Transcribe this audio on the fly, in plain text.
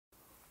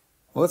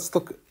Well, let's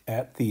look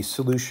at the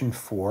solution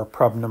for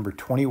problem number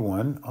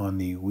 21 on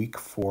the week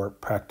 4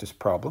 practice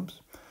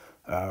problems.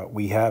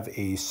 We have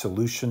a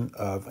solution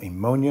of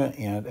ammonia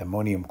and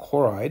ammonium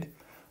chloride,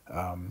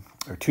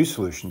 or two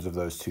solutions of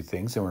those two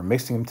things, and we're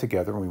mixing them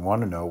together, and we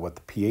want to know what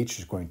the pH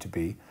is going to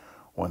be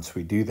once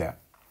we do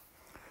that.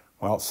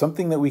 Well,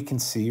 something that we can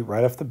see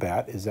right off the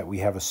bat is that we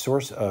have a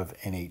source of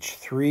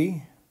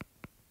NH3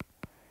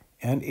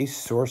 and a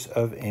source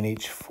of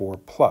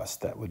NH4+.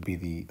 That would be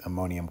the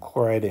ammonium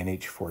chloride,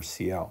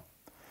 NH4Cl.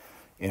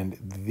 And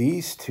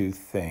these two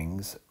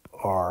things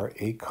are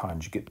a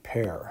conjugate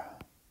pair.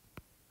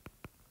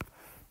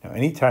 Now,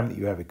 anytime that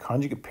you have a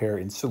conjugate pair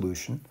in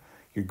solution,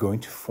 you're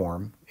going to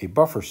form a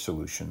buffer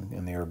solution,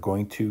 and they are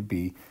going to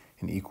be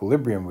in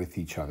equilibrium with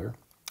each other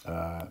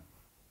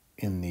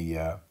in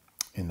the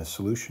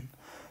solution.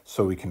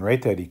 So we can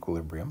write that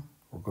equilibrium.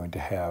 We're going to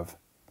have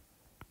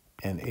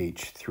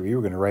NH3.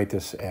 We're going to write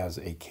this as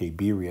a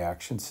Kb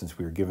reaction since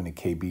we were given a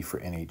Kb for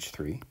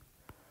NH3.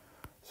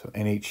 So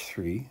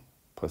NH3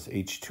 plus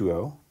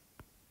H2O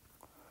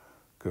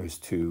goes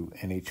to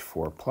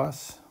NH4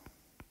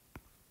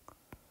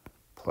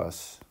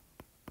 plus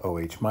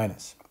OH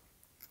minus.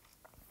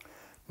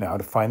 Now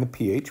to find the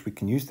pH, we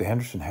can use the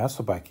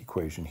Henderson-Hasselbalch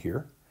equation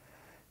here.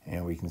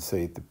 And we can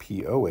say the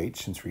POH,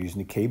 since we're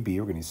using the Kb,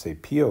 we're going to say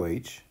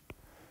POH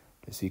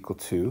is equal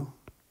to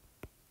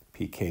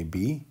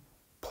pKb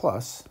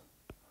plus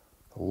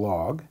the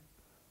log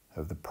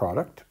of the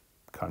product,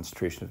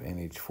 concentration of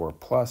NH4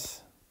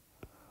 plus,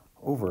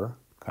 over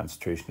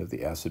concentration of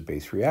the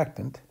acid-base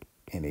reactant,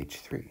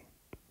 NH3.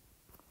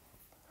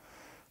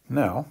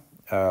 Now,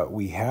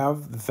 we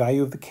have the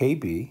value of the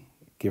Kb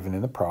given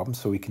in the problem,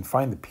 so we can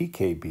find the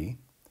pKb,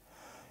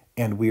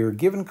 and we are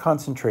given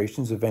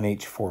concentrations of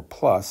NH4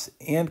 plus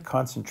and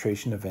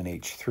concentration of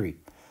NH3.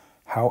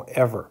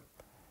 However,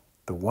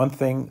 the one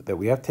thing that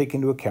we have to take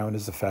into account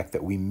is the fact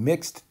that we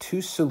mixed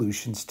two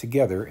solutions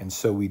together, and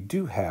so we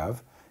do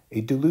have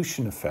a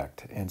dilution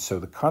effect. And so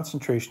the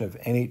concentration of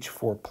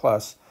NH4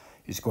 plus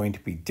is going to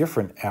be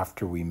different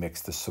after we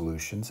mix the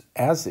solutions,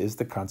 as is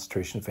the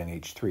concentration of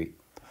NH3.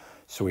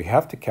 So we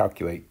have to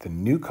calculate the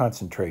new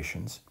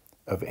concentrations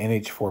of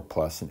NH4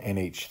 plus and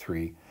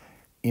NH3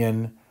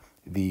 in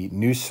the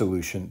new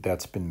solution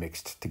that's been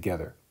mixed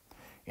together.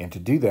 And to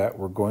do that,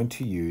 we're going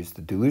to use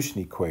the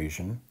dilution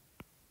equation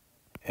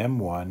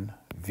M1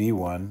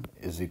 V1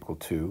 is equal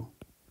to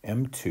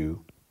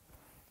M2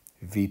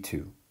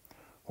 V2,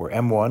 where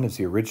M1 is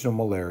the original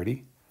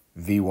molarity,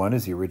 V1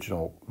 is the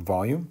original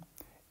volume,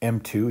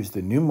 M2 is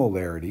the new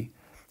molarity,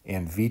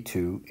 and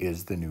V2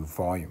 is the new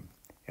volume.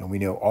 And we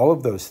know all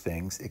of those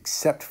things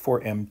except for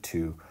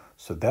M2,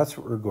 so that's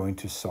what we're going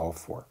to solve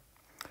for.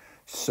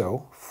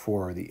 So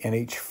for the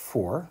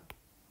NH4,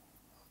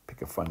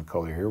 pick a fun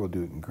color here, we'll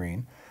do it in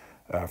green.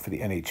 For the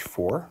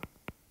NH4,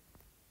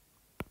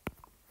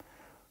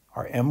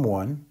 our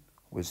M1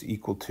 was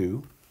equal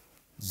to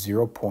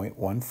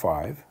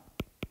 0.15.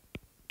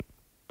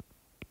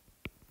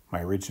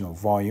 My original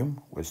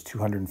volume was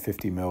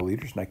 250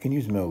 milliliters, and I can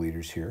use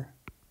milliliters here.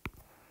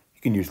 You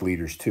can use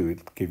liters too,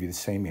 it'll give you the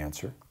same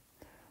answer.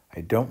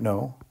 I don't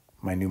know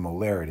my new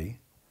molarity.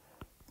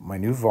 My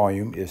new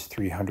volume is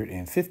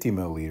 350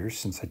 milliliters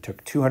since I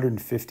took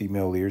 250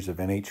 milliliters of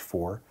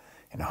NH4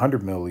 and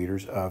 100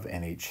 milliliters of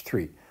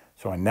NH3.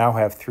 So I now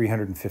have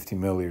 350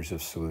 milliliters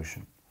of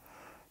solution.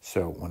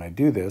 So when I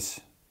do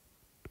this,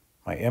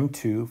 my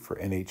M2 for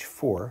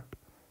NH4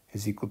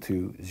 is equal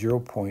to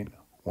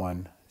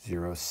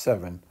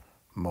 0.107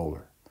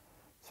 molar.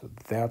 So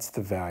that's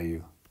the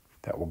value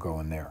that will go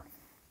in there.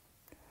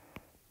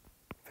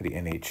 For the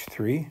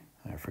NH3,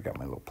 I forgot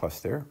my little plus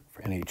there.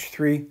 For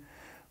NH3,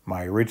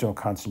 my original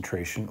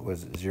concentration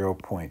was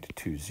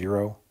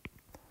 0.20.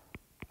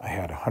 I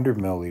had 100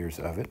 milliliters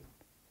of it.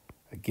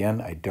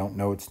 Again, I don't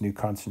know its new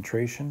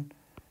concentration.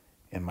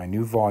 And my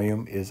new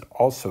volume is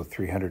also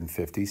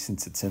 350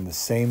 since it's in the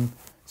same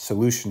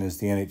solution as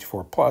the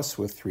NH4 plus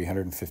with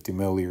 350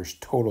 milliliters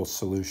total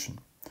solution.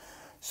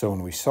 So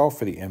when we solve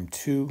for the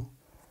M2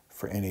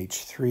 for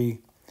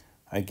NH3,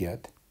 I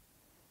get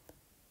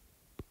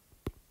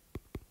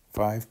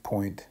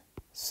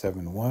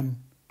 5.71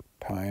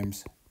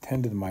 times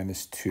 10 to the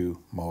minus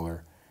 2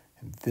 molar.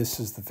 And this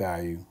is the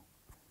value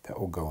that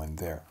will go in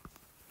there.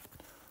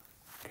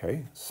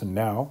 Okay, so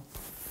now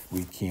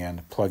we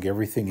can plug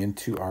everything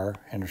into our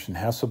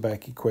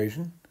Henderson-Hasselbalch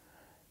equation.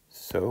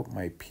 So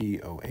my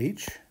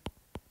POH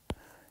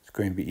is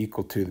going to be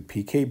equal to the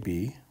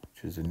pKb,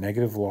 which is a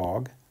negative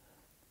log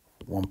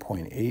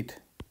 1.8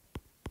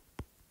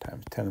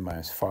 times 10 to the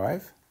minus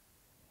 5,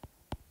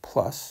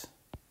 plus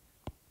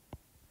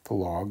the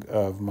log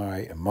of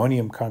my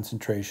ammonium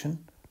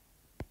concentration,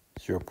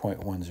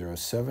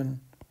 0.107,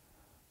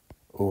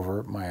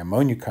 over my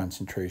ammonia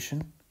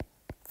concentration,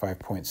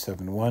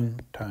 5.71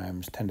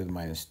 times 10 to the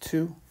minus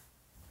 2.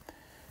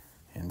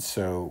 And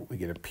so we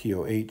get a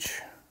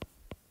POH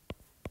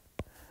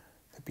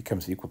that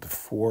becomes equal to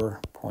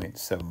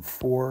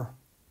 4.74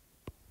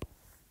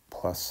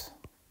 plus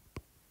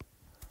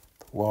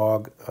the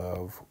log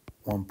of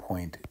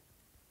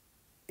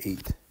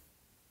 1.8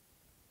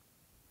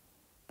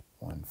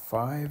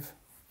 0.75.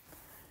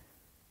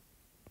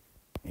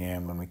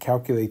 And when we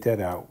calculate that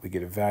out, we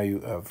get a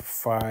value of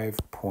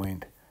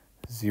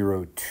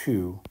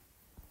 5.02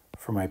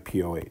 for my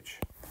POH.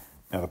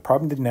 Now, the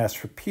problem didn't ask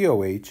for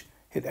POH,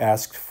 it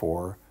asked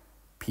for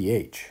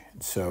pH.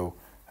 So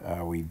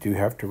we do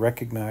have to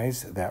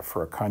recognize that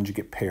for a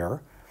conjugate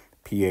pair,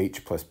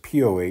 pH plus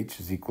POH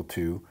is equal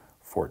to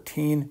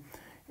 14.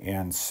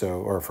 And so,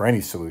 or for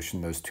any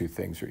solution, those two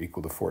things are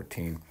equal to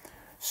 14.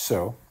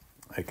 So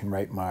I can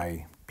write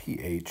my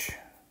pH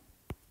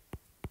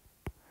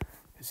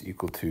is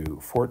equal to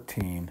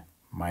 14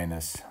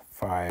 minus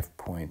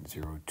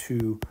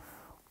 5.02,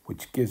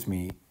 which gives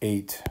me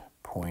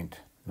 8.98.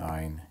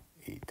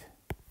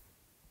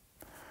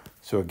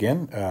 So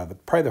again,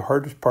 probably the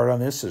hardest part on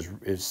this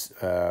is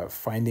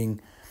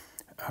finding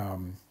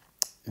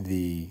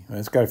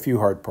it's got a few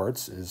hard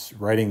parts, is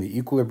writing the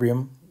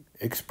equilibrium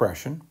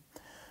expression,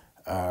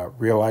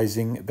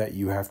 realizing that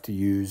you have to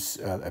use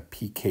a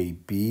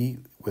pKb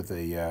with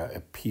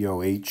a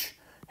POH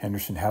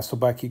Henderson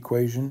Hasselbalch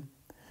equation,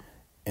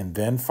 and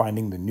then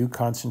finding the new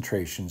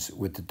concentrations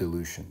with the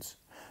dilutions.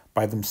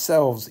 By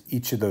themselves,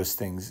 each of those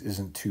things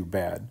isn't too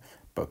bad,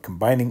 but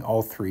combining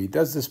all three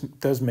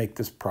does make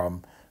this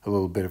problem a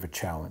little bit of a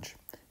challenge.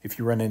 If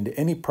you run into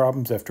any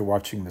problems after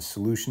watching the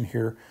solution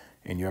here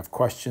and you have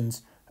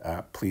questions,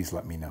 please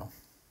let me know.